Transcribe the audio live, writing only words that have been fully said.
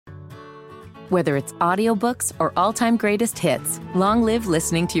Whether it's audiobooks or all-time greatest hits, long live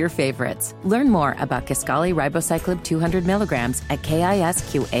listening to your favorites. Learn more about Kisqali Ribociclib 200 milligrams at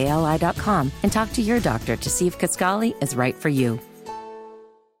KISQALI.com and talk to your doctor to see if Kisqali is right for you.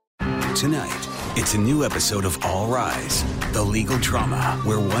 Tonight, it's a new episode of All Rise, the legal drama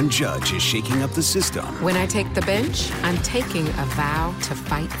where one judge is shaking up the system. When I take the bench, I'm taking a vow to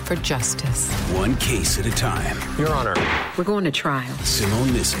fight for justice. One case at a time. Your Honor. We're going to trial. Simone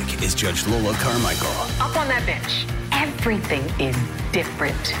Missick is Judge Lola Carmichael. Up on that bench. Everything is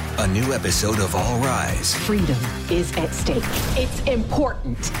different. A new episode of All Rise. Freedom is at stake. It's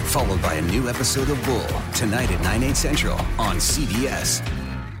important. Followed by a new episode of Bull, tonight at 9/8 Central on CBS.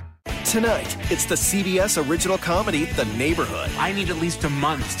 Tonight, it's the CBS original comedy, The Neighborhood. I need at least a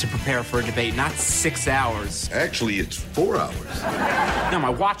month to prepare for a debate, not 6 hours. Actually, it's 4 hours. No, my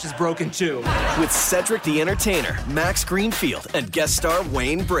watch is broken too. With Cedric the Entertainer, Max Greenfield, and guest star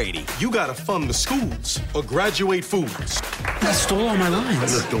Wayne Brady. You gotta fund the schools or graduate fools. I stole all my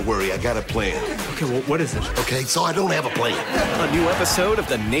lines. Look, don't worry, I got a plan. Okay, well, what is it? Okay, so I don't have a plan. A new episode of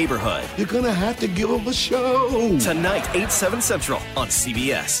The Neighborhood. You're gonna have to give them a show. Tonight, 8/7 Central on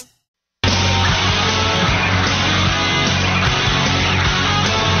CBS.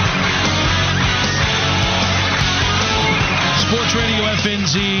 Sports Radio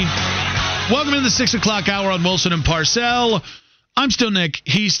FNZ. Welcome in the 6 o'clock hour on Wilson and Parcell. I'm still Nick.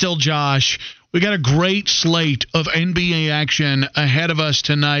 He's still Josh. We got a great slate of NBA action ahead of us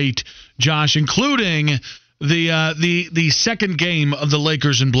tonight, Josh, including the second game of the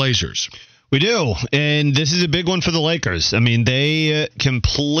Lakers and Blazers. We do, and this is a big one for the Lakers. I mean, they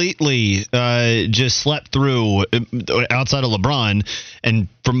completely just slept through outside of LeBron, and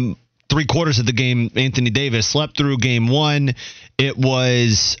from three-quarters of the game, Anthony Davis slept through game one. It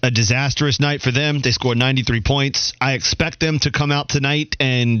was a disastrous night for them. They scored 93 points. I expect them to come out tonight,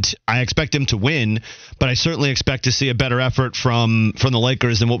 and I expect them to win, but I certainly expect to see a better effort from the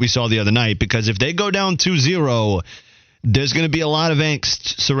Lakers than what we saw the other night, because if they go down 2-0, there's going to be a lot of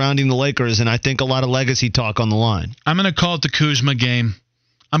angst surrounding the Lakers, and I think a lot of legacy talk on the line. I'm going to call it the Kuzma game.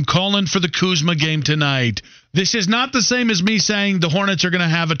 I'm calling for the Kuzma game tonight. This is not the same as me saying the Hornets are going to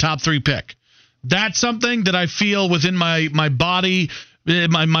have a top 3 pick. That's something that I feel within my body.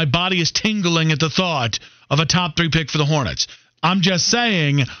 My body is tingling at the thought of a top 3 pick for the Hornets. I'm just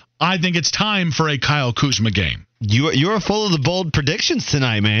saying I think it's time for a Kyle Kuzma game. You are full of the bold predictions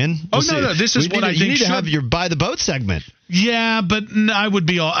tonight, man. No. This is what I think. You need to have your buy the boat segment. Yeah, but I would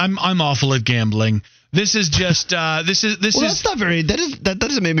be. I'm awful at gambling. This is just this is. That's not very. That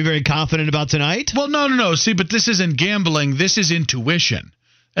doesn't make me very confident about tonight. Well, no. See, but this isn't gambling. This is intuition.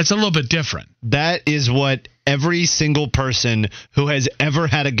 That's a little bit different. That is what every single person who has ever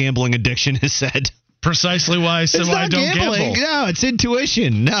had a gambling addiction has said. Precisely why I said I don't gamble. No, it's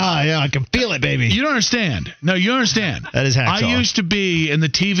intuition. No, I can feel it, baby. You don't understand. No, you don't understand. That is hacksaw. I used to be in the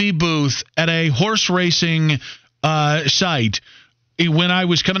TV booth at a horse racing site when I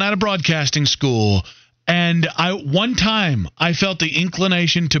was coming out of broadcasting school, and one time I felt the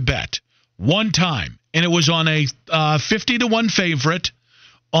inclination to bet. One time, and it was on a 50-1 favorite.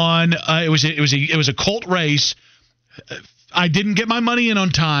 It was a colt race. I didn't get my money in on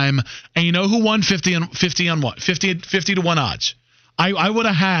time, and you know who won 50 to 1 odds? I would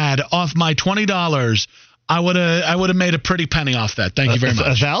have had off my $20. I would have made a pretty penny off that. Thank you very much.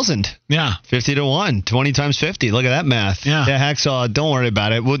 1,000. Yeah. 50 to 1. 20 times 50. Look at that math. Yeah. Hacksaw, don't worry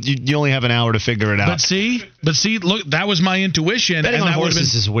about it. Well, you only have an hour to figure it out. But see, look, that was my intuition. Betting on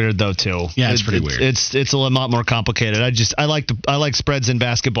horses is weird though too. Yeah, it's pretty weird. It's a lot more complicated. I like spreads in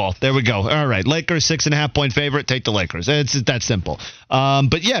basketball. There we go. All right, Lakers 6.5 point favorite. Take the Lakers. It's that simple.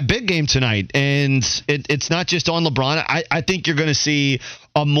 But yeah, big game tonight, and it's not just on LeBron. I think you're going to see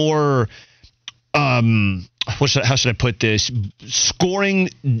a more how should I put this? Scoring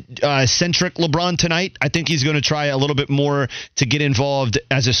centric LeBron tonight. I think he's going to try a little bit more to get involved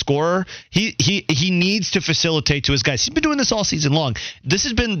as a scorer. He needs to facilitate to his guys. He's been doing this all season long. This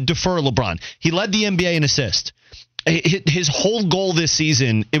has been defer LeBron. He led the NBA in assists. His whole goal this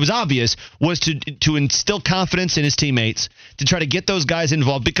season, it was obvious, was to instill confidence in his teammates, to try to get those guys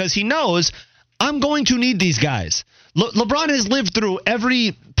involved, because he knows, I'm going to need these guys. LeBron has lived through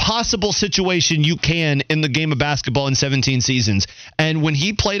every possible situation you can in the game of basketball in 17 seasons. And when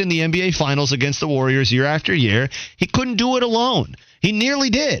he played in the NBA Finals against the Warriors year after year, he couldn't do it alone. He nearly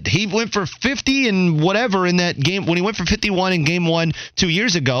did. He went for 50 and whatever in that game when he went for 51 in game 1 2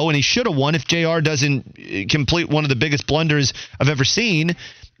 years ago, and he should have won if JR doesn't complete one of the biggest blunders I've ever seen.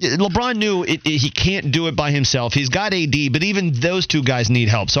 LeBron knew he can't do it by himself. He's got AD, but even those two guys need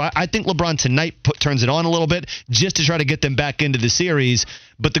help. So I think LeBron tonight turns it on a little bit just to try to get them back into the series.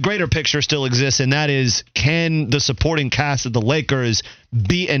 But the greater picture still exists, and that is, can the supporting cast of the Lakers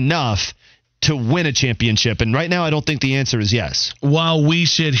be enough to win a championship? And right now, I don't think the answer is yes. While we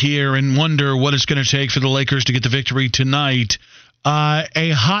sit here and wonder what it's going to take for the Lakers to get the victory tonight,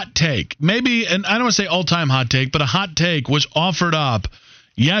 a hot take, maybe, and I don't want to say all-time hot take, but a hot take was offered up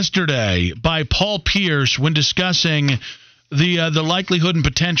yesterday by Paul Pierce when discussing the likelihood and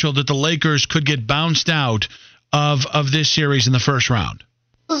potential that the Lakers could get bounced out of this series in the first round.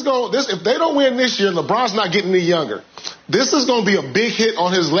 If they don't win this year, LeBron's not getting any younger. This is going to be a big hit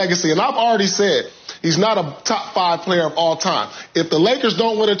on his legacy. And I've already said he's not a top 5 player of all time. If the Lakers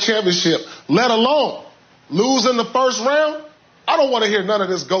don't win a championship, let alone lose in the first round, I don't want to hear none of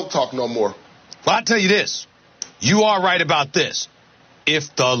this GOAT talk no more. Well, I'll tell you this. You are right about this.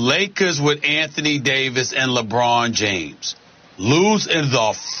 If the Lakers with Anthony Davis and LeBron James lose in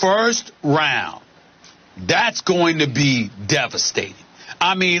the first round, that's going to be devastating.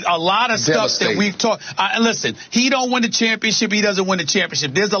 I mean, a lot of stuff that we've talked. Listen, he don't win the championship. He doesn't win the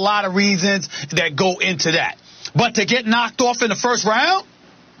championship. There's a lot of reasons that go into that. But to get knocked off in the first round,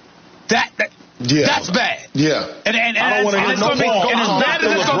 that's bad. Yeah. And I don't want to hear no more. And as bad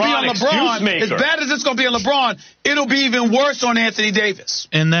as it's going to be on LeBron, it'll be even worse on Anthony Davis.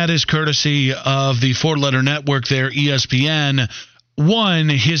 And that is courtesy of the 4-letter network there, ESPN. One,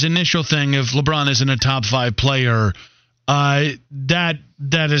 his initial thing of LeBron isn't a top 5 player, that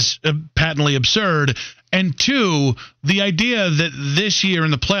is patently absurd. And two, the idea that this year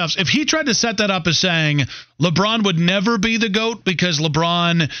in the playoffs, if he tried to set that up as saying LeBron would never be the GOAT because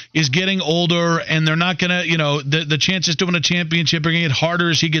LeBron is getting older and they're not going to, the chances to win a championship are going to get harder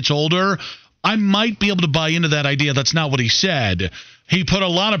as he gets older, I might be able to buy into that idea. That's not what he said. He put a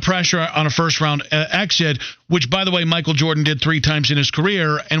lot of pressure on a first-round exit, which, by the way, Michael Jordan did 3 times in his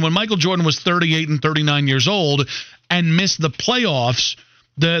career. And when Michael Jordan was 38 and 39 years old and missed the playoffs,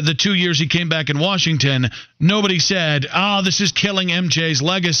 the 2 years he came back in Washington, nobody said, this is killing MJ's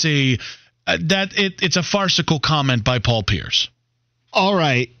legacy. It's a farcical comment by Paul Pierce. All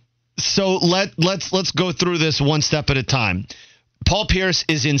right. So let's go through this one step at a time. Paul Pierce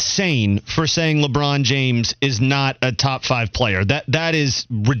is insane for saying LeBron James is not a top 5 player. That is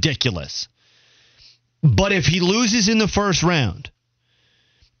ridiculous. But if he loses in the first round,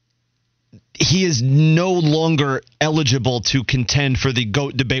 he is no longer eligible to contend for the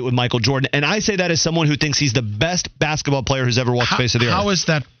GOAT debate with Michael Jordan. And I say that as someone who thinks he's the best basketball player who's ever walked the face of the earth. How is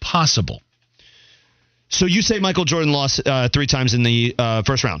that possible? So you say Michael Jordan lost 3 times in the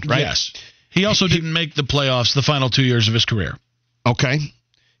first round, right? Yes. He also didn't make the playoffs the final 2 years of his career. Okay.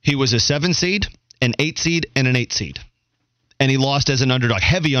 He was a 7 seed, an 8 seed, and an 8 seed. And he lost as an underdog,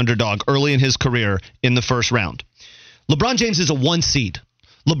 heavy underdog, early in his career in the first round. LeBron James is a 1 seed.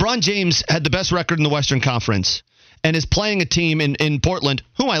 LeBron James had the best record in the Western Conference and is playing a team in Portland,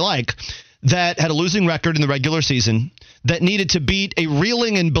 whom I like, that had a losing record in the regular season, that needed to beat a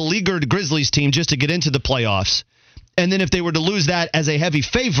reeling and beleaguered Grizzlies team just to get into the playoffs. And then if they were to lose that as a heavy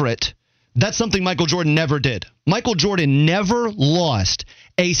favorite, that's something Michael Jordan never did. Michael Jordan never lost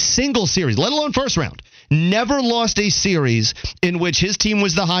a single series, let alone first round. Never lost a series in which his team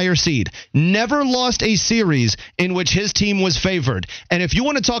was the higher seed. Never lost a series in which his team was favored. And if you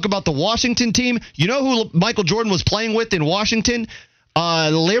want to talk about the Washington team, you know who Michael Jordan was playing with in Washington?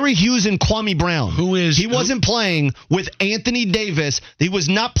 Larry Hughes and Kwame Brown. He wasn't playing with Anthony Davis. He was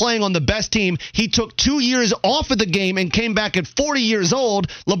not playing on the best team. He took 2 years off of the game and came back at 40 years old.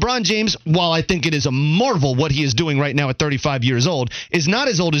 LeBron James, while I think it is a marvel what he is doing right now at 35 years old, is not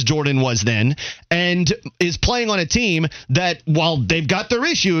as old as Jordan was then, and is playing on a team that, while they've got their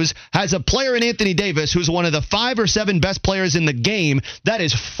issues, has a player in Anthony Davis who's one of the 5 or 7 best players in the game. That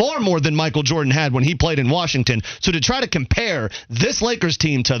is far more than Michael Jordan had when he played in Washington. So to try to compare this Lakers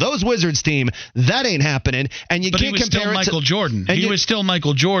team to those Wizards team, that ain't happening. And you can't compare it to Michael Jordan. He was still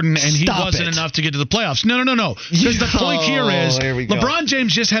Michael Jordan, and he wasn't enough to get to the playoffs. No. Because the point here is LeBron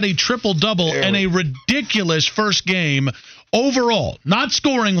James just had a triple-double and a ridiculous first game overall. Not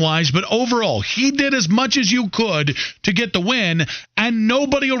scoring-wise, but overall. He did as much as you could to get the win, and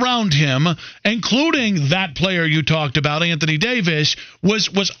nobody around him, including that player you talked about, Anthony Davis,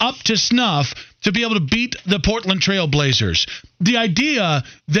 was up to snuff to be able to beat the Portland Trail Blazers. The idea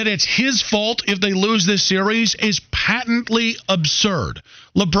that it's his fault if they lose this series is patently absurd.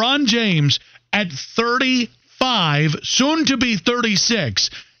 LeBron James at 35, soon to be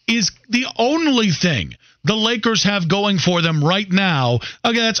 36, is the only thing the Lakers have going for them right now.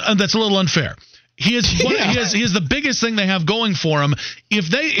 Okay, that's a little unfair. He is he is the biggest thing they have going for him. If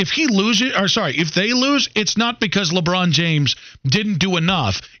they lose, it's not because LeBron James didn't do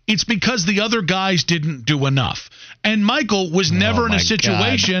enough. It's because the other guys didn't do enough. And Michael was never in a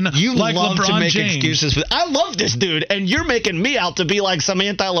situation like love LeBron to make James. Excuses I love this dude, and you're making me out to be like some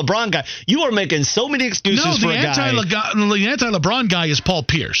anti-LeBron guy. You are making so many excuses for a guy. The anti-LeBron guy is Paul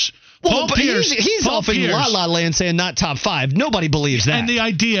Pierce. Well, but he's off in la-la land saying not top 5. Nobody believes that. And the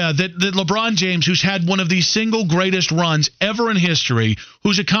idea that LeBron James, who's had one of the single greatest runs ever in history,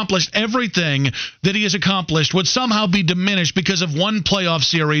 who's accomplished everything that he has accomplished, would somehow be diminished because of one playoff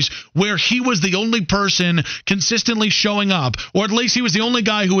series where he was the only person consistently showing up, or at least he was the only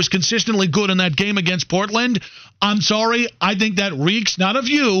guy who was consistently good in that game against Portland. I'm sorry. I think that reeks not of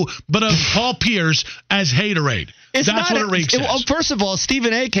you, but of Paul Pierce as haterade. That's what it reeks as. Well, first of all,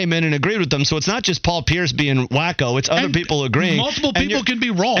 Stephen A. came in and agreed with them, so it's not just Paul Pierce being wacko. It's other people agreeing. Multiple people can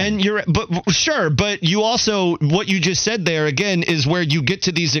be wrong. But you also, what you just said there, again, is where you get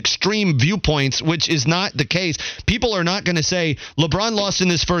to these extreme viewpoints, which is not the case. People are not going to say, LeBron lost in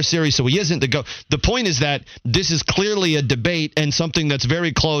this first series, so he isn't the GOAT. The point is that this is clearly a debate and something that's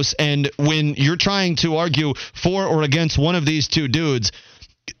very close, and when you're trying to argue for or against one of these two dudes,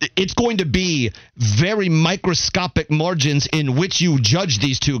 it's going to be very microscopic margins in which you judge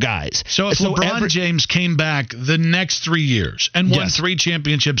these two guys. So if LeBron James came back the next 3 years and won 3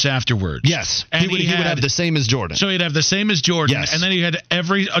 championships afterwards, and he would have the same as Jordan. So he'd have the same as Jordan, and then he had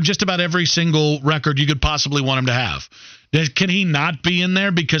just about every single record you could possibly want him to have. Can he not be in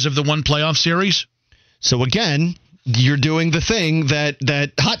there because of the one playoff series? So again, you're doing the thing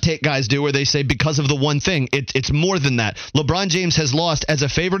that hot take guys do where they say because of the one thing. It's more than that. LeBron James has lost as a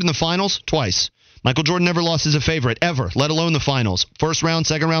favorite in the finals twice. Michael Jordan never lost as a favorite, ever, let alone the finals. First round,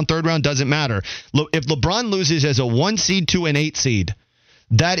 second round, third round, doesn't matter. If LeBron loses as a 1 seed to an 8 seed,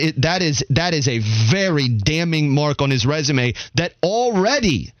 that is a very damning mark on his resume that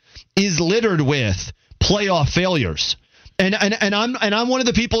already is littered with playoff failures. And I'm one of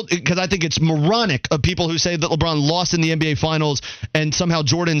the people, because I think it's moronic of people who say that LeBron lost in the NBA Finals and somehow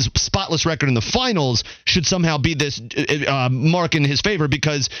Jordan's spotless record in the finals should somehow be this mark in his favor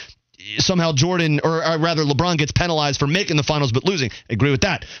because somehow Jordan, or rather LeBron, gets penalized for making the finals but losing. I agree with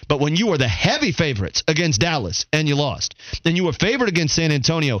that. But when you are the heavy favorites against Dallas and you lost, then you were favored against San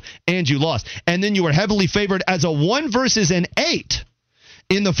Antonio and you lost, and then you were heavily favored as a 1 versus an 8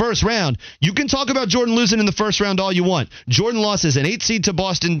 in the first round. You can talk about Jordan losing in the first round all you want. Jordan lost as an 8 seed to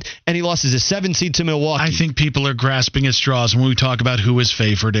Boston, and he lost as a 7 seed to Milwaukee. I think people are grasping at straws when we talk about who is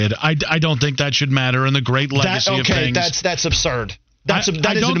favorited. I don't think that should matter in the great legacy of things. That's absurd. That is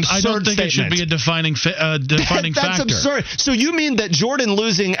an absurd I don't think statement. it should be a defining That's factor. Absurd. So you mean that Jordan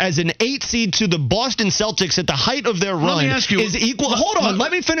losing as an 8 seed to the Boston Celtics at the height of their run is equal? Hold on,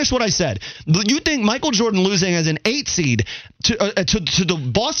 let me finish what I said. You think Michael Jordan losing as an 8 seed to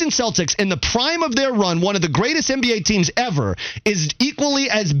the Boston Celtics in the prime of their run, one of the greatest NBA teams ever, is equally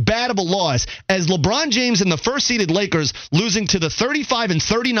as bad of a loss as LeBron James and the first-seeded Lakers losing to the 35 and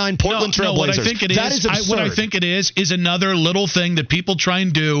 39 Portland Trail Blazers? What I think it that is absurd. What I think it is another little thing that people try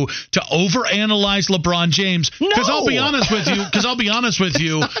and do to overanalyze LeBron James. Because I'll be honest with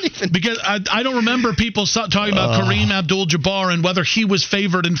you, because I don't remember people talking about Kareem Abdul-Jabbar and whether he was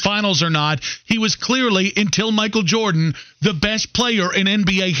favored in finals or not. He was clearly, until Michael Jordan, the best player in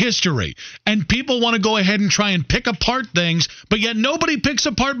NBA history. And people want to go ahead and try and pick apart things, but yet nobody picks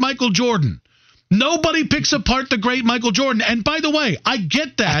apart Michael Jordan. Nobody picks apart the great Michael Jordan. And by the way, I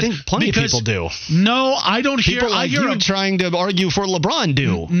get that. I think plenty of people do. No, I don't hear. People like you trying to argue for LeBron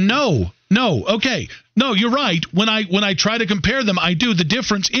do. No. Okay. No, you're right. When I try to compare them, I do. The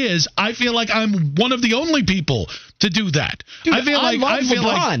difference is I feel like I'm one of the only people to do that. Dude, I love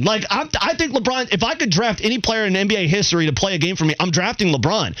LeBron. I think LeBron, if I could draft any player in NBA history to play a game for me, I'm drafting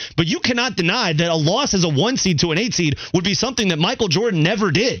LeBron. But you cannot deny that a loss as a 1 seed to an 8 seed would be something that Michael Jordan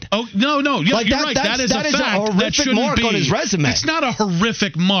never did. Oh, no. You're right. That is a fact. A horrific mark on his resume. It's not a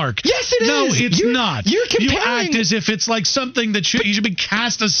horrific mark. Yes, it is. No, it's not. You're comparing. You act as if it's like something that he should be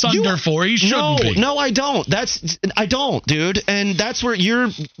cast asunder for. He shouldn't be. No, I don't. I don't, dude. And that's where you're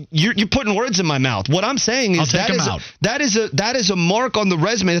putting words in my mouth. What I'm saying is that is a mark on the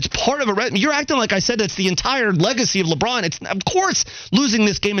resume. That's part of a resume. You're acting like I said that's the entire legacy of LeBron. It's, of course, losing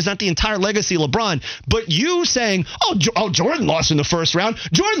this game is not the entire legacy of LeBron. But you saying, Jordan lost in the first round.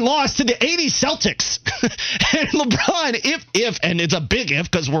 Jordan lost to the 80 Celtics. And LeBron, if and it's a big if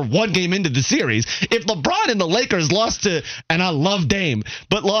because we're one game into the series, if LeBron and the Lakers lost to, and I love Dame,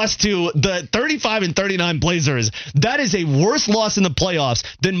 but lost to the 35 and 139 Blazers. That is a worse loss in the playoffs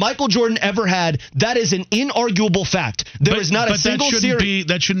than Michael Jordan ever had. That is an inarguable fact. There is not a single series.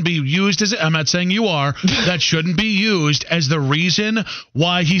 That shouldn't be used as. I'm not saying you are. That shouldn't be used as the reason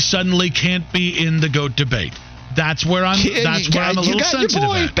why he suddenly can't be in the GOAT debate. That's where I'm. That's where I'm a little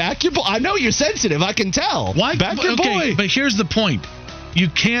sensitive. Back your boy. I know you're sensitive. I can tell. Why? Back your boy. But here's the point. You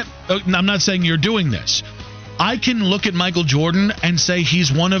can't. I'm not saying you're doing this. I can look at Michael Jordan and say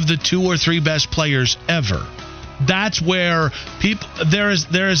he's one of the 2 or 3 best players ever. That's where there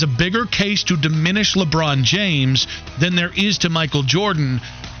is a bigger case to diminish LeBron James than there is to Michael Jordan.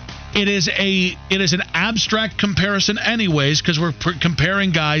 It is an abstract comparison anyways, because we're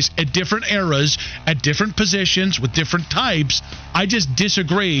comparing guys at different eras, at different positions, with different types. I just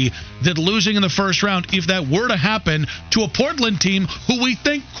disagree that losing in the first round, if that were to happen to a Portland team who we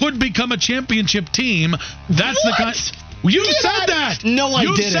think could become a championship team, that's the kind. You said that. No, I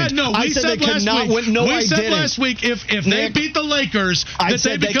didn't. Said no. I said they could not win. No, I didn't. We said last week if they beat the Lakers, that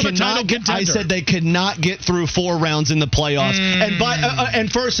they become a title contender. I said they could not get through 4 rounds in the playoffs.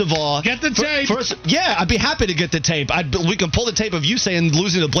 And first of all, get the tape. I'd be happy to get the tape. We can pull the tape of you saying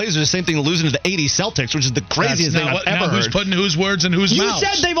losing to the Blazers is the same thing as losing to the 80 Celtics, which is the craziest thing I've ever heard. Who's putting whose words in whose mouths? You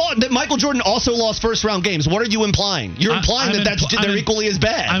said that Michael Jordan also lost first-round games. What are you implying? You're implying they're equally as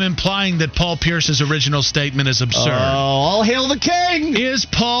bad. I'm implying that Paul Pierce's original statement is absurd. Oh, all hail the king. Is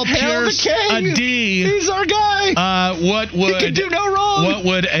Paul Pierce a D? He's our guy. He can do no wrong. What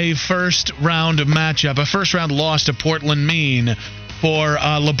would a first-round matchup, a first-round loss to Portland mean for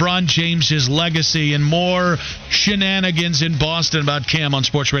LeBron James's legacy and more shenanigans in Boston? About Cam on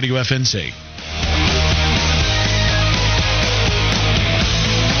Sports Radio FNZ.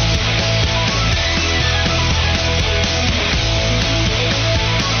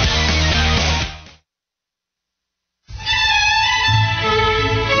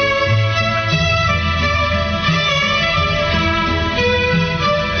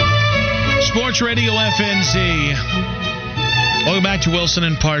 Sports Radio FNZ. Welcome back to Wilson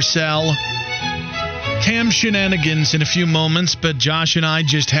and Parcell. Cam shenanigans in a few moments, but Josh and I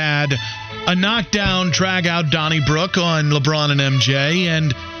just had a knockdown, drag-out Donnybrook on LeBron and MJ,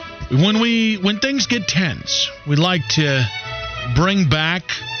 and when things get tense, we like to bring back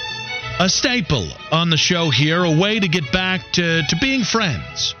a staple on the show here, a way to get back to being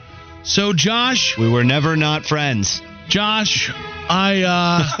friends. So, Josh... We were never not friends. Josh, I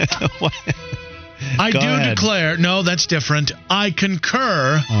do declare, no, that's different. I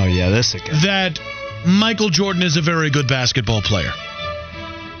concur. Oh, yeah, this again. That Michael Jordan is a very good basketball player.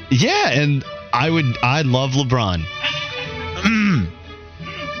 Yeah, and I love LeBron.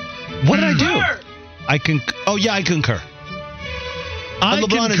 What did I do? Oh, yeah, I concur.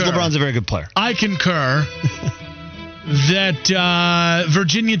 LeBron's a very good player. I concur that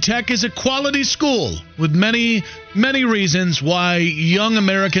Virginia Tech is a quality school with many, many reasons why young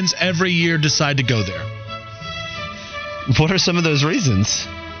Americans every year decide to go there. What are some of those reasons?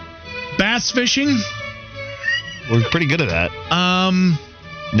 Bass fishing. We're pretty good at that.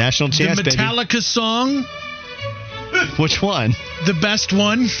 National champs, the Metallica song. Which one? The best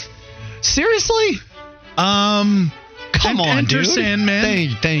one. Seriously? Come on, Enter dude.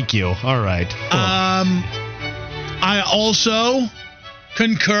 Sandman. Thank you. All right. Cool. I also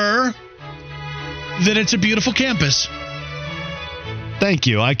concur that it's a beautiful campus. Thank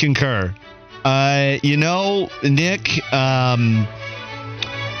you. I concur. Nick,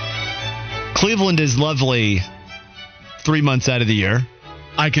 Cleveland is lovely 3 months out of the year.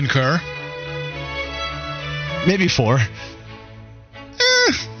 I concur. Maybe 4.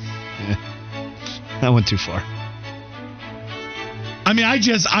 That went too far. I mean, I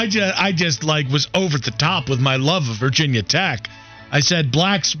just was over the top with my love of Virginia Tech. I said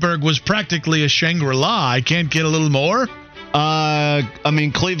Blacksburg was practically a Shangri-La. I can't get a little more.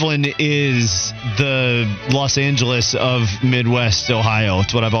 Cleveland is the Los Angeles of Midwest Ohio.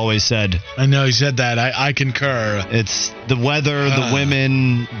 It's what I've always said. I know you said that. I concur. It's the weather, the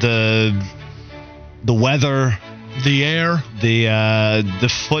women, the weather, the air, the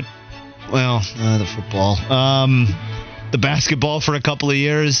football. The basketball for a couple of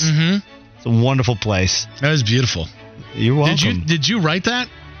years. Mm-hmm. It's a wonderful place. That was beautiful. You're welcome. Did you write that?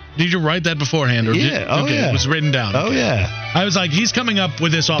 Did you write that beforehand? Or yeah. Yeah. It was written down. Oh, yeah. I was like, he's coming up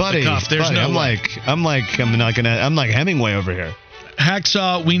with this off the cuff. There's no way. I'm like Hemingway over here.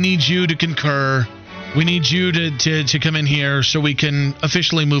 Hacksaw, we need you to concur. We need you to come in here so we can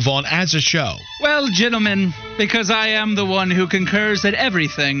officially move on as a show. Well, gentlemen, because I am the one who concurs at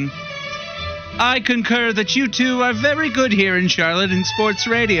everything, I concur that you two are very good here in Charlotte in sports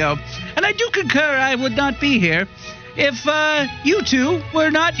radio. And I do concur I would not be here if you two were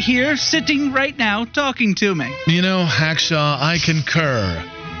not here sitting right now talking to me. You know, Hackshaw, I concur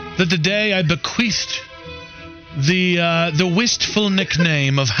that the day I bequeathed the wistful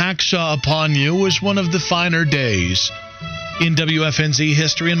nickname of Hackshaw upon you was one of the finer days in WFNZ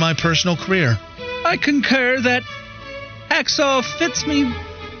history in my personal career. I concur that Hacksaw fits me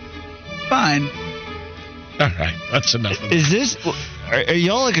fine. All right, that's enough of that. Is this... Are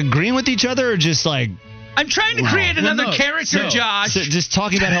y'all like agreeing with each other or just like... I'm trying to create another character, Josh. So just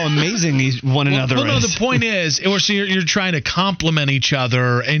talking about how amazing one another is. Well, no, the point is, so you're trying to compliment each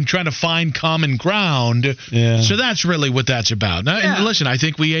other and trying to find common ground. Yeah. So that's really what that's about. Now, and listen, I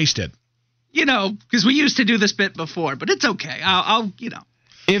think we aced it. You know, because we used to do this bit before, but it's okay. I'll you know.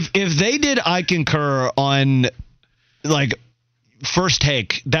 If they did I Concur on, like, First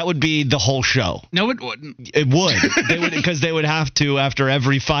Take, that would be the whole show. No, it wouldn't. It would. They would, because they would have to, after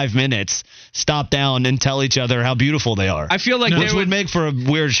every 5 minutes, stop down and tell each other how beautiful they are. I feel like which would make for a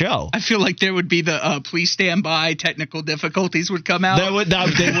weird show. I feel like there would be the please stand by. Technical difficulties would come out. They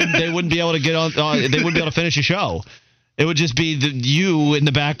wouldn't be able to get on. They wouldn't be able to finish a show. It would just be you in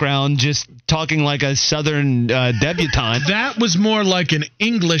the background just talking like a Southern debutante. That was more like an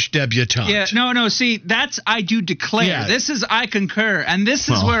English debutante. Yeah, no. See, that's I do declare. Yeah. This is I concur, and this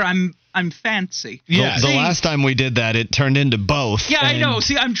is where I'm fancy. Yeah. The last time we did that, it turned into both. Yeah, I know.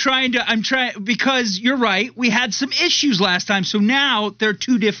 See, I'm trying because you're right. We had some issues last time, so now they're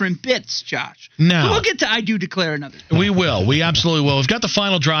two different bits, Josh. Now we'll get to I do declare another time. We will. We absolutely will. We've got the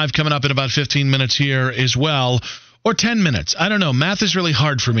final drive coming up in about 15 minutes here as well. Or 10 minutes. I don't know. Math is really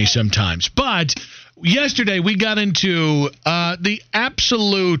hard for me sometimes. But yesterday we got into the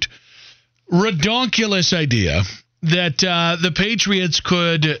absolute redonkulous idea that the Patriots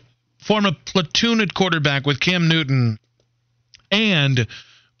could form a platoon at quarterback with Cam Newton and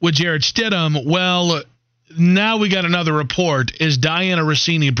with Jarrett Stidham. Well, now we got another report as Diana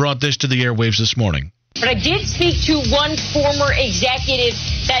Rossini brought this to the airwaves this morning. But I did speak to one former executive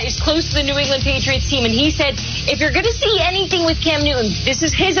that is close to the New England Patriots team, and he said, if you're going to see anything with Cam Newton, this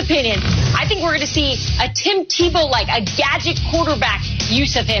is his opinion, I think we're going to see a Tim Tebow-like, a gadget quarterback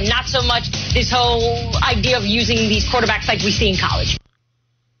use of him, not so much this whole idea of using these quarterbacks like we see in college.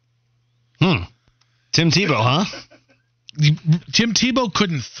 Tim Tebow, huh? Tim Tebow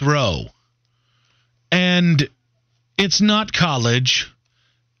couldn't throw. And it's not college.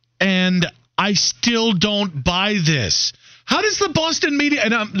 And I still don't buy this. How does the Boston media?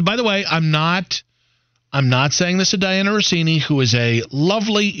 And by the way, I'm not saying this to Diana Rossini, who is a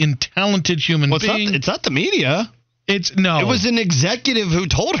lovely and talented human being. It's not the media. It was an executive who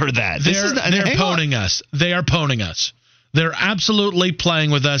told her that. They're poning us. They are poning us. They're absolutely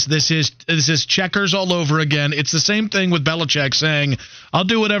playing with us. This is checkers all over again. It's the same thing with Belichick saying, "I'll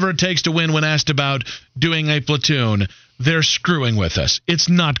do whatever it takes to win" when asked about doing a platoon. They're screwing with us. It's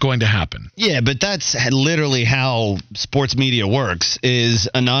not going to happen. Yeah, but that's literally how sports media works, is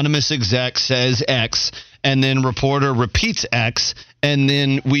anonymous exec says X, and then reporter repeats X, and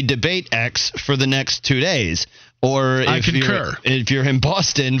then we debate X for the next 2 days. Or I concur. If you're in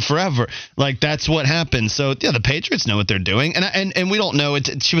Boston forever, like that's what happens. So yeah, the Patriots know what they're doing, and we don't know.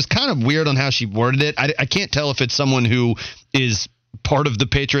 She was kind of weird on how she worded it. I can't tell if it's someone who is part of the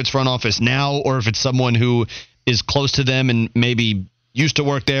Patriots front office now, or if it's someone who is close to them and maybe used to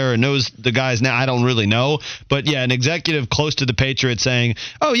work there and knows the guys now. I don't really know. But yeah, an executive close to the Patriots saying,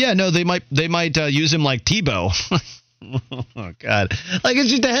 "Oh yeah, no, they might use him like Tebow." Oh God! Like, it's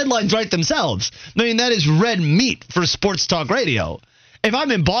just the headlines write themselves. I mean, that is red meat for sports talk radio. If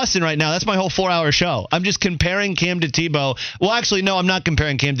I'm in Boston right now, that's my whole 4-hour show. I'm just comparing Cam to Tebow. Well, actually, no, I'm not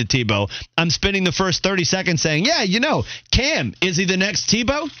comparing Cam to Tebow. I'm spending the first 30 seconds saying, yeah, Cam, is he the next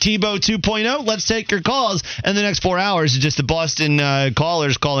Tebow? Tebow 2.0? Let's take your calls. And the next 4 hours is just the Boston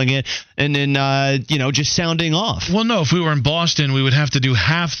callers calling in and then, just sounding off. Well, no, if we were in Boston, we would have to do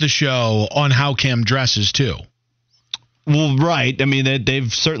half the show on how Cam dresses, too. Well, right. I mean,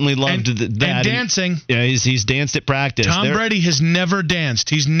 they've certainly loved that. And dancing. Yeah, he's danced at practice. Tom Brady has never danced.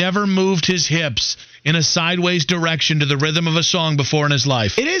 He's never moved his hips in a sideways direction to the rhythm of a song before in his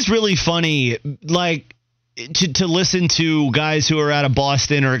life. It is really funny, like, to listen to guys who are out of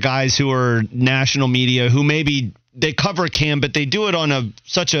Boston or guys who are national media who maybe they cover Cam, but they do it on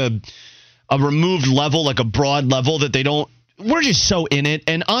such a removed level, like a broad level, that they don't. We're just so in it.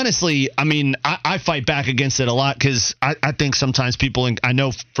 And honestly, I mean, I fight back against it a lot because I think sometimes people, I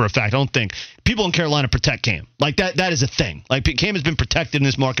know for a fact, I don't think people in Carolina protect Cam. Like that is a thing. Like, Cam has been protected in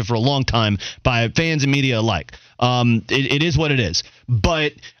this market for a long time by fans and media alike. It is what it is.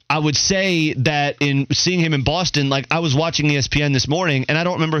 But I would say that in seeing him in Boston, like I was watching ESPN this morning, and I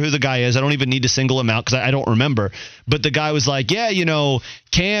don't remember who the guy is. I don't even need to single him out because I don't remember. But the guy was like, yeah,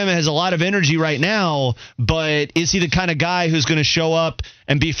 Cam has a lot of energy right now, but is he the kind of guy who's going to show up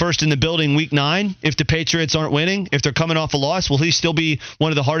and be first in the building week 9 if the Patriots aren't winning? If they're coming off a loss, will he still be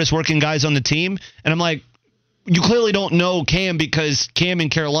one of the hardest working guys on the team? And I'm like, you clearly don't know Cam because Cam in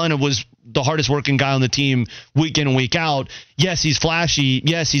Carolina was the hardest working guy on the team week in and week out. Yes, he's flashy.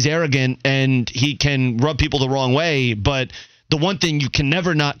 Yes, he's arrogant and he can rub people the wrong way. But the one thing you can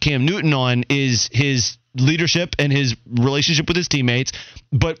never knock Cam Newton on is his leadership and his relationship with his teammates,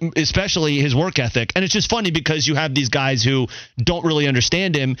 but especially his work ethic. And it's just funny because you have these guys who don't really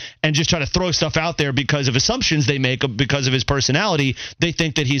understand him and just try to throw stuff out there because of assumptions they make because of his personality. They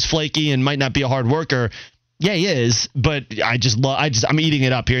think that he's flaky and might not be a hard worker. Yeah, he is, but I'm eating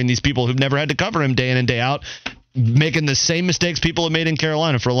it up hearing these people who've never had to cover him day in and day out making the same mistakes people have made in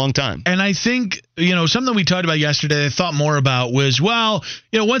Carolina for a long time. And I think, something we talked about yesterday, I thought more about was,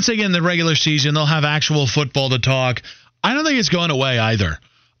 once they get in the regular season, they'll have actual football to talk. I don't think it's going away either.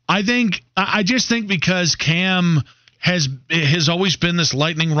 I just think because Cam has always been this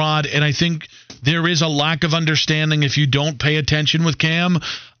lightning rod, and I think there is a lack of understanding if you don't pay attention with Cam.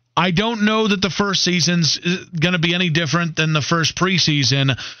 I don't know that the first season's going to be any different than the first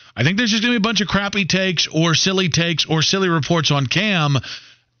preseason. I think there's just going to be a bunch of crappy takes or silly reports on Cam.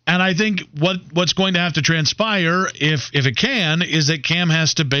 And I think what's going to have to transpire, if it can, is that Cam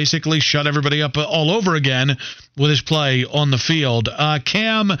has to basically shut everybody up all over again with his play on the field.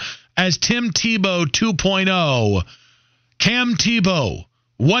 Cam as Tim Tebow 2.0. Cam Tebow,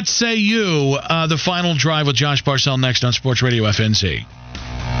 what say you? The final drive with Josh Parcell next on Sports Radio FNZ.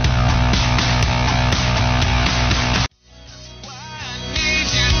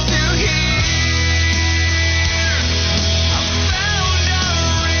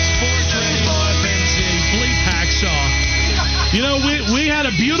 We had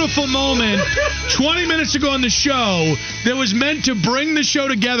a beautiful moment 20 minutes ago on the show that was meant to bring the show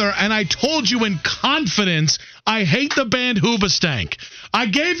together, and I told you in confidence I hate the band Hoobastank. I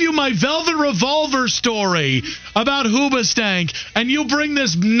gave you my Velvet Revolver story about Hoobastank, and you bring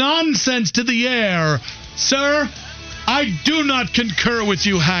this nonsense to the air. Sir, I do not concur with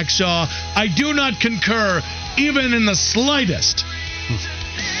you, Hacksaw. I do not concur, even in the slightest.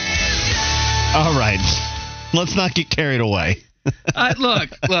 All right. Let's not get carried away.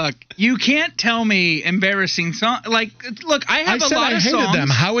 Look, you can't tell me embarrassing songs. Look, I have a lot of songs. I hated them.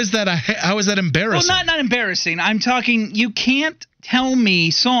 How is that embarrassing? Well, not embarrassing. I'm talking, you can't tell me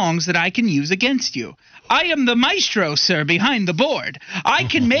songs that I can use against you. I am the maestro, sir, behind the board. I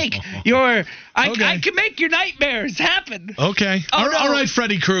can make I can make your nightmares happen. Okay. All right,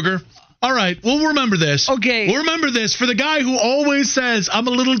 Freddy Krueger. All right, we'll remember this. Okay. We'll remember this for the guy who always says, I'm a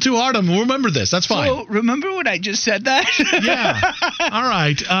little too hard on him. We'll remember this. That's fine. So, remember when I just said that? Yeah. All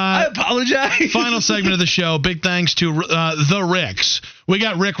right. I apologize. Final segment of the show. Big thanks to the Ricks. We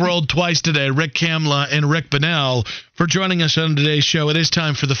got Rick rolled twice today, Rick Kamla and Rick Bonnell, for joining us on today's show. It is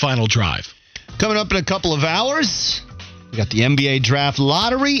time for the final drive. Coming up in a couple of hours, we got the NBA Draft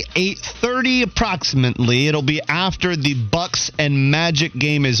Lottery, 8:30 approximately. It'll be after the Bucks and Magic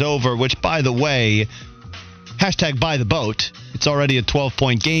game is over, which, by the way, hashtag buy the boat. It's already a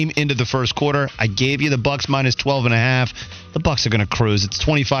 12-point game into the first quarter. I gave you the Bucks minus 12.5. The Bucks are going to cruise. It's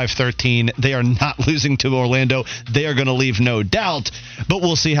 25-13. They are not losing to Orlando. They are going to leave no doubt, but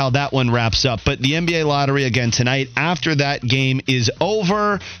we'll see how that one wraps up. But the NBA Lottery again tonight after that game is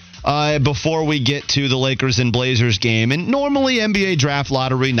over. Before we get to the Lakers and Blazers game. And normally NBA Draft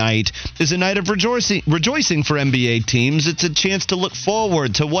Lottery night is a night of rejoicing for NBA teams. It's a chance to look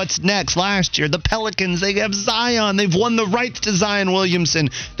forward to what's next. Last year, the Pelicans, they have Zion. They've won the rights to Zion Williamson.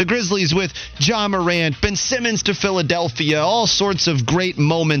 The Grizzlies with Ja Morant, Ben Simmons to Philadelphia. All sorts of great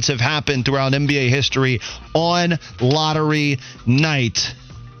moments have happened throughout NBA history on Lottery night.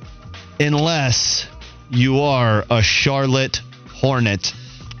 Unless you are a Charlotte Hornet.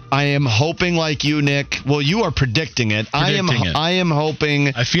 I am hoping like you, Nick. Well, you are predicting it. I am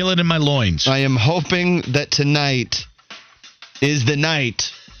hoping. I feel it in my loins. I am hoping that tonight is the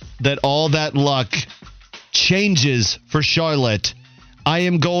night that all that luck changes for Charlotte. I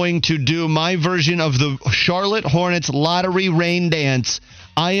am going to do my version of the Charlotte Hornets lottery rain dance.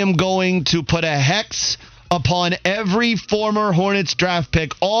 I am going to put a hex upon every former Hornets draft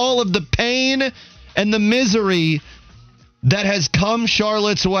pick. All of the pain and the misery that has come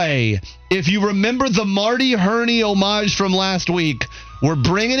Charlotte's way. If you remember the Marty Herney homage from last week, we're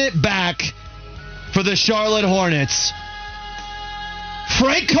bringing it back for the Charlotte Hornets.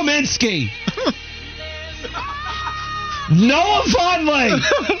 Frank Kaminsky. Noah Vonleh.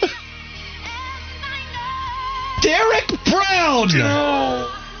 Derek Brown.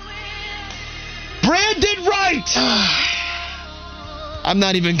 No. Brandon Wright. I'm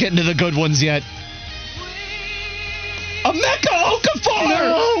not even getting to the good ones yet. Emeka Okafor.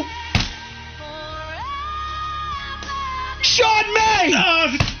 No. Sean May.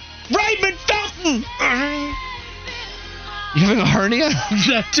 Raymond Felton. You having a hernia?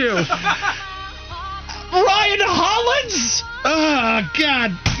 That too. Ryan Hollins. Oh,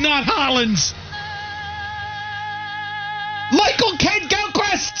 God. Not Hollins. Michael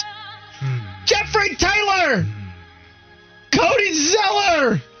Kidd-Gilchrist. Jeffrey Taylor. Cody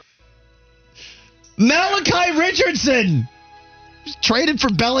Zeller. Malachi Richardson. Traded for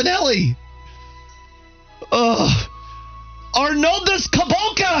Bellinelli. Arnoldus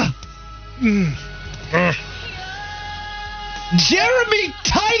Kaboka. Jeremy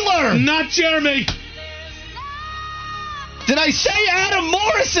Tyler. Not Jeremy. Did I say Adam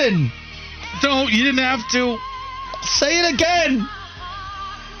Morrison? Don't. You didn't have to. Say it again.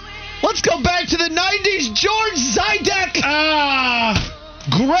 Let's go back to the 90s. George Zidek.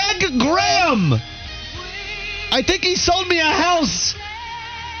 Greg Graham. I think he sold me a house.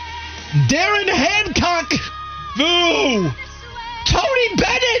 Darren Hancock. Boo. Tony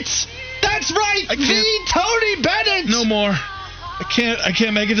Bennett. That's right. Tony Bennett. No more. I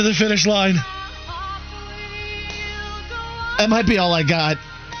can't make it to the finish line. That might be all I got.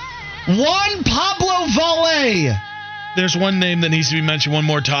 Juan Pablo Valle. There's one name that needs to be mentioned one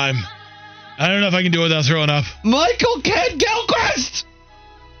more time. I don't know if I can do it without throwing up. Michael Kidd-Gilchrist.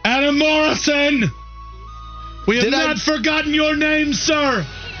 Adam Morrison. We have not forgotten your name, sir.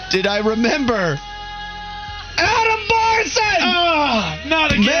 Did I remember? Adam Morrison.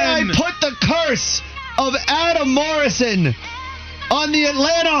 Not again. May I put the curse of Adam Morrison on the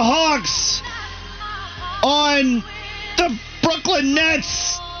Atlanta Hawks, on the Brooklyn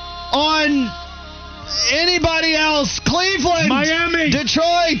Nets, on anybody else, Cleveland, Miami,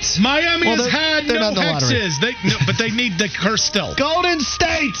 Detroit. Miami has had no hexes. But they need the curse still. Golden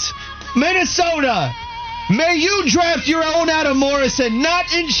State, Minnesota. May you draft your own Adam Morrison,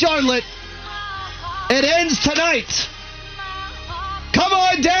 not in Charlotte. It ends tonight. Come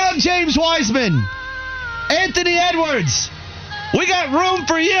on down, James Wiseman. Anthony Edwards. We got room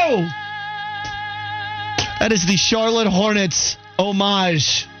for you. That is the Charlotte Hornets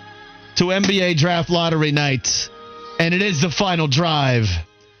homage to NBA Draft Lottery Night. And it is the final drive.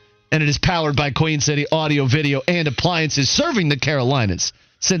 And it is powered by Queen City Audio, Video, and Appliances, serving the Carolinas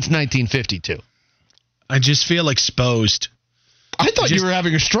since 1952. I just feel exposed. I thought you were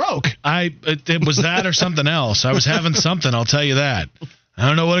having a stroke. It was that or something else. I was having something, I'll tell you that. I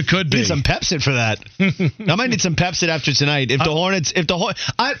don't know what it could be. Need some Pepsid for that. I might need some Pepsid after tonight. If the Hornets, if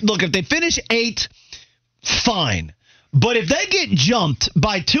they finish 8, fine. But if they get jumped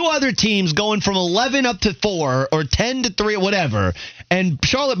by two other teams going from 11 up to 4 or 10 to 3 or whatever, and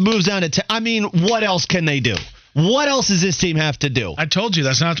Charlotte moves down to 10, what else can they do? What else does this team have to do? I told you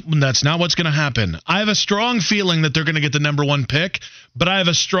that's not what's going to happen. I have a strong feeling that they're going to get the number 1 pick, but I have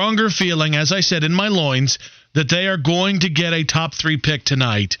a stronger feeling, as I said in my loins, that they are going to get a top 3 pick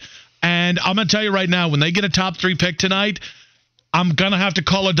tonight. And I'm going to tell you right now, when they get a top 3 pick tonight, I'm going to have to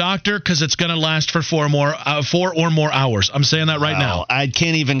call a doctor because it's going to last for 4 or more hours. I'm saying that right now. I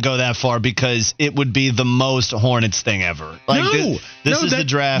can't even go that far because it would be the most Hornets thing ever. This is the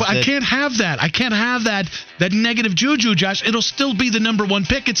draft. I can't have that. I can't have that negative juju, Josh. It'll still be the number 1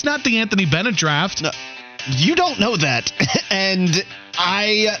 pick. It's not the Anthony Bennett draft. No, you don't know that. And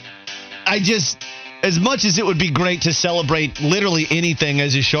I just, as much as it would be great to celebrate literally anything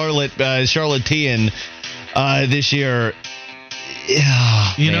as a Charlottean this year,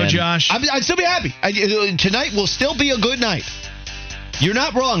 Josh, I'd still be happy. Tonight will still be a good night. You're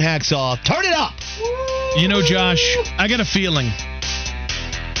not wrong, Hacksaw. Turn it up. Josh, I got a feeling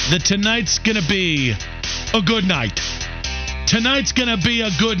that tonight's going to be a good night. Tonight's going to be a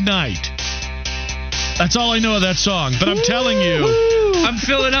good night. That's all I know of that song, but I'm telling you. I'm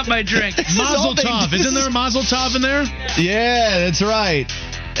filling up my drink. Mazel tov. Isn't there a Mazel tov in there? Yeah, that's right.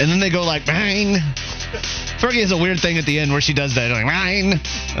 And then they go like, bang. Fergie has a weird thing at the end where she does that. Like, mine.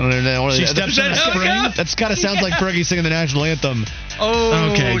 I don't know. She steps in the spring. That kind of sounds like Fergie singing the national anthem.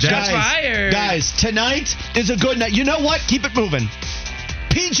 Oh, okay. Guys, tonight is a good night. You know what? Keep it moving.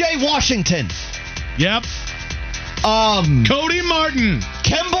 PJ Washington. Yep. Cody Martin.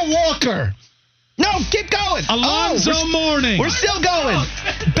 Kemba Walker. No, keep going. Alonzo Mourning. We're still going.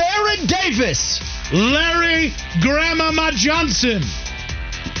 Baron Davis. Larry Grandmama Johnson.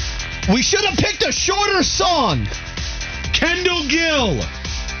 We should have picked a shorter song. Kendall Gill.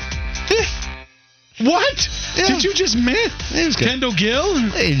 What? Yeah. Did you just miss? It was good. Kendall Gill?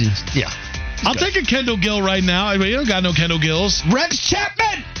 Yeah. I'll take a Kendall Gill right now. I mean, you don't got no Kendall Gills. Rex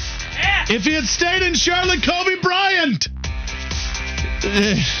Chapman! If he had stayed in Charlotte, Kobe Bryant.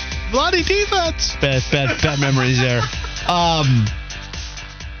 Bloody defense. Bad memories there.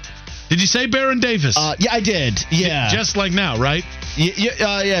 Did you say Baron Davis? Yeah, I did. Yeah. Just like now, right?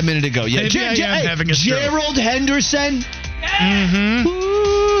 Yeah, a minute ago. Yeah. Maybe I am having a stroke. Gerald Henderson. Mm-hmm.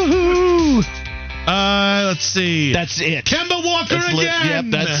 Woo-hoo. Let's see. That's it. Kemba Walker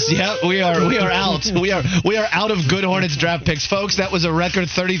again. We are out. We are out of good Hornets draft picks, folks. That was a record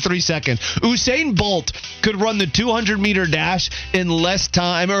 33 seconds. Usain Bolt could run the 200-meter dash in less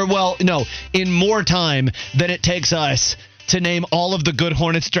time, in more time than it takes us to name all of the good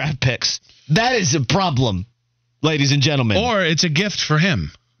Hornets draft picks. That is a problem, ladies and gentlemen. Or it's a gift for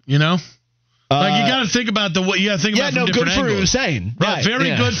him, you know? Like, you got to think about from different angles. Good for Usain. Right.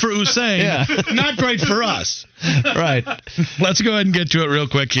 Very good for Usain. Yeah. Not great for us. Right. Let's go ahead and get to it real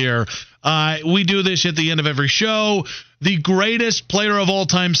quick here. We do this at the end of every show. The greatest player of all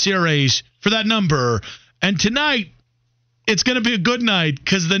time series for that number. And tonight, it's going to be a good night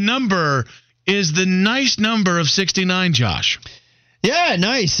because the number is the nice number of 69, Josh. Yeah,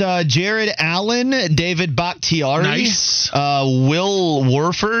 nice. Jared Allen, David Bakhtiari, nice. Will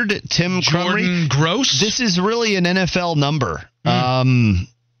Warford, Tim Jordan Crumry. Gross. This is really an NFL number.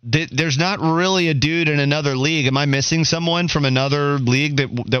 There's not really a dude in another league. Am I missing someone from another league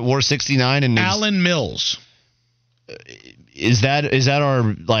that wore 69? And Allen Mills. Is that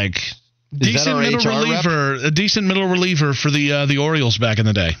our like decent middle reliever? A decent middle reliever for the Orioles back in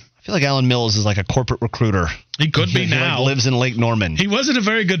the day. I feel like Allen Mills is like a corporate recruiter. He could be now. He lives in Lake Norman. He wasn't a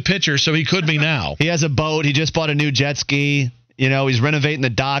very good pitcher, so he could be now. He has a boat. He just bought a new jet ski. You know, he's renovating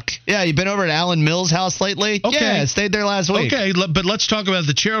the dock. Yeah, you been over at Allen Mills' house lately? Okay. Yeah, stayed there last week. Okay, but let's talk about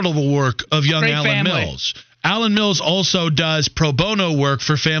the charitable work of young Great Allen family. Mills. Allen Mills also does pro bono work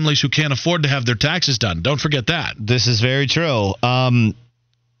for families who can't afford to have their taxes done. Don't forget that. This is very true.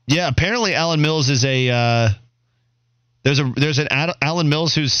 Yeah, apparently Allen Mills is a there's an Allen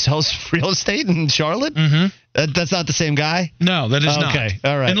Mills who sells real estate in Charlotte. Mm-hmm. That's not the same guy? No, that is not. Okay,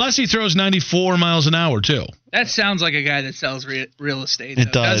 all right. Unless he throws 94 miles an hour, too. That sounds like a guy that sells real estate.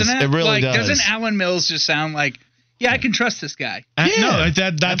 It does. Doesn't it? It really does. Doesn't Allen Mills just sound like, yeah, I can trust this guy? No,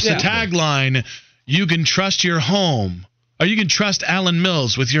 that's the tagline. You can trust your home, or you can trust Allen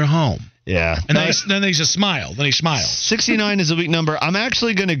Mills with your home. Yeah. And then he's a smile. Then he smiles. 69 is a weak number. I'm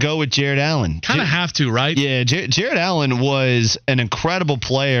actually going to go with Jared Allen. Kind of have to, right? Yeah, Jared Allen was an incredible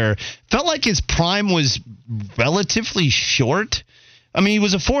player. Felt like his prime was relatively short. I mean, he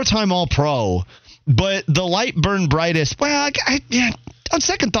was a 4-time All-Pro, but the light burned brightest. Well, on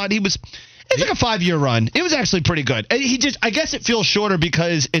second thought, it's like a 5-year run. It was actually pretty good. I guess it feels shorter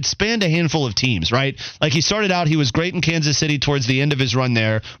because it spanned a handful of teams, right? Like he started out, he was great in Kansas City towards the end of his run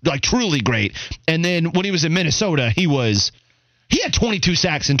there, like truly great. And then when he was in Minnesota, he had 22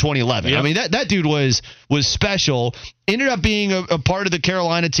 sacks in 2011. Yep. I mean, that dude was special. Ended up being a part of the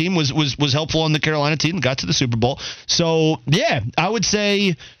Carolina team, was helpful on the Carolina team, got to the Super Bowl. So yeah, I would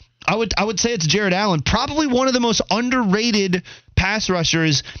say it's Jared Allen, probably one of the most underrated pass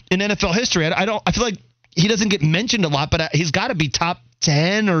rushers in NFL history. I feel like he doesn't get mentioned a lot, but he's got to be top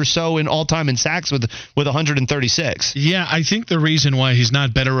 10 or so in all time in sacks with 136. Yeah, I think the reason why he's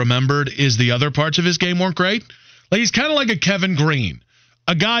not better remembered is the other parts of his game weren't great. Like he's kind of like a Kevin Green,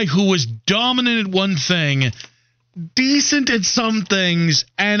 a guy who was dominant at one thing, decent at some things,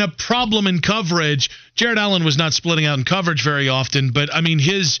 and a problem in coverage. Jared Allen was not splitting out in coverage very often, but I mean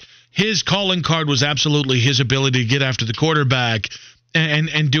his calling card was absolutely his ability to get after the quarterback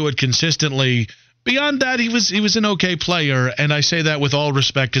and do it consistently. Beyond that, he was an okay player, and I say that with all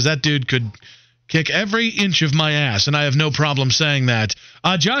respect because that dude could kick every inch of my ass, and I have no problem saying that.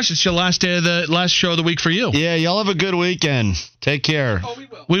 Josh, it's your last show of the week for you. Yeah, y'all have a good weekend. Take care. Oh, we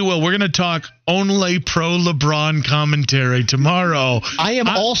will. We will. We're going to talk only pro LeBron commentary tomorrow. I am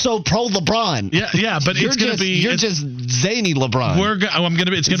also pro LeBron. Yeah, but it's going to be you're just zany LeBron.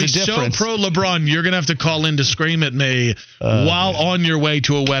 It's going to be so pro LeBron. You're going to have to call in to scream at me while on your way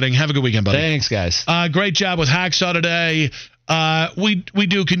to a wedding. Have a good weekend, buddy. Thanks, guys. Great job with Hacksaw today. We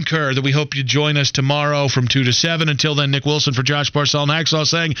do concur that we hope you join us tomorrow from 2 to 7. Until then, Nick Wilson for Josh Parcell and Hacksaw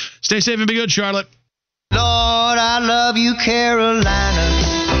saying, stay safe and be good, Charlotte. Lord, I love you, Carolina.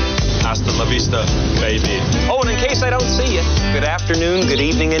 Hasta la vista, baby. Oh, and in case I don't see you, good afternoon, good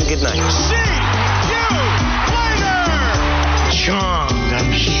evening, and good night. See you!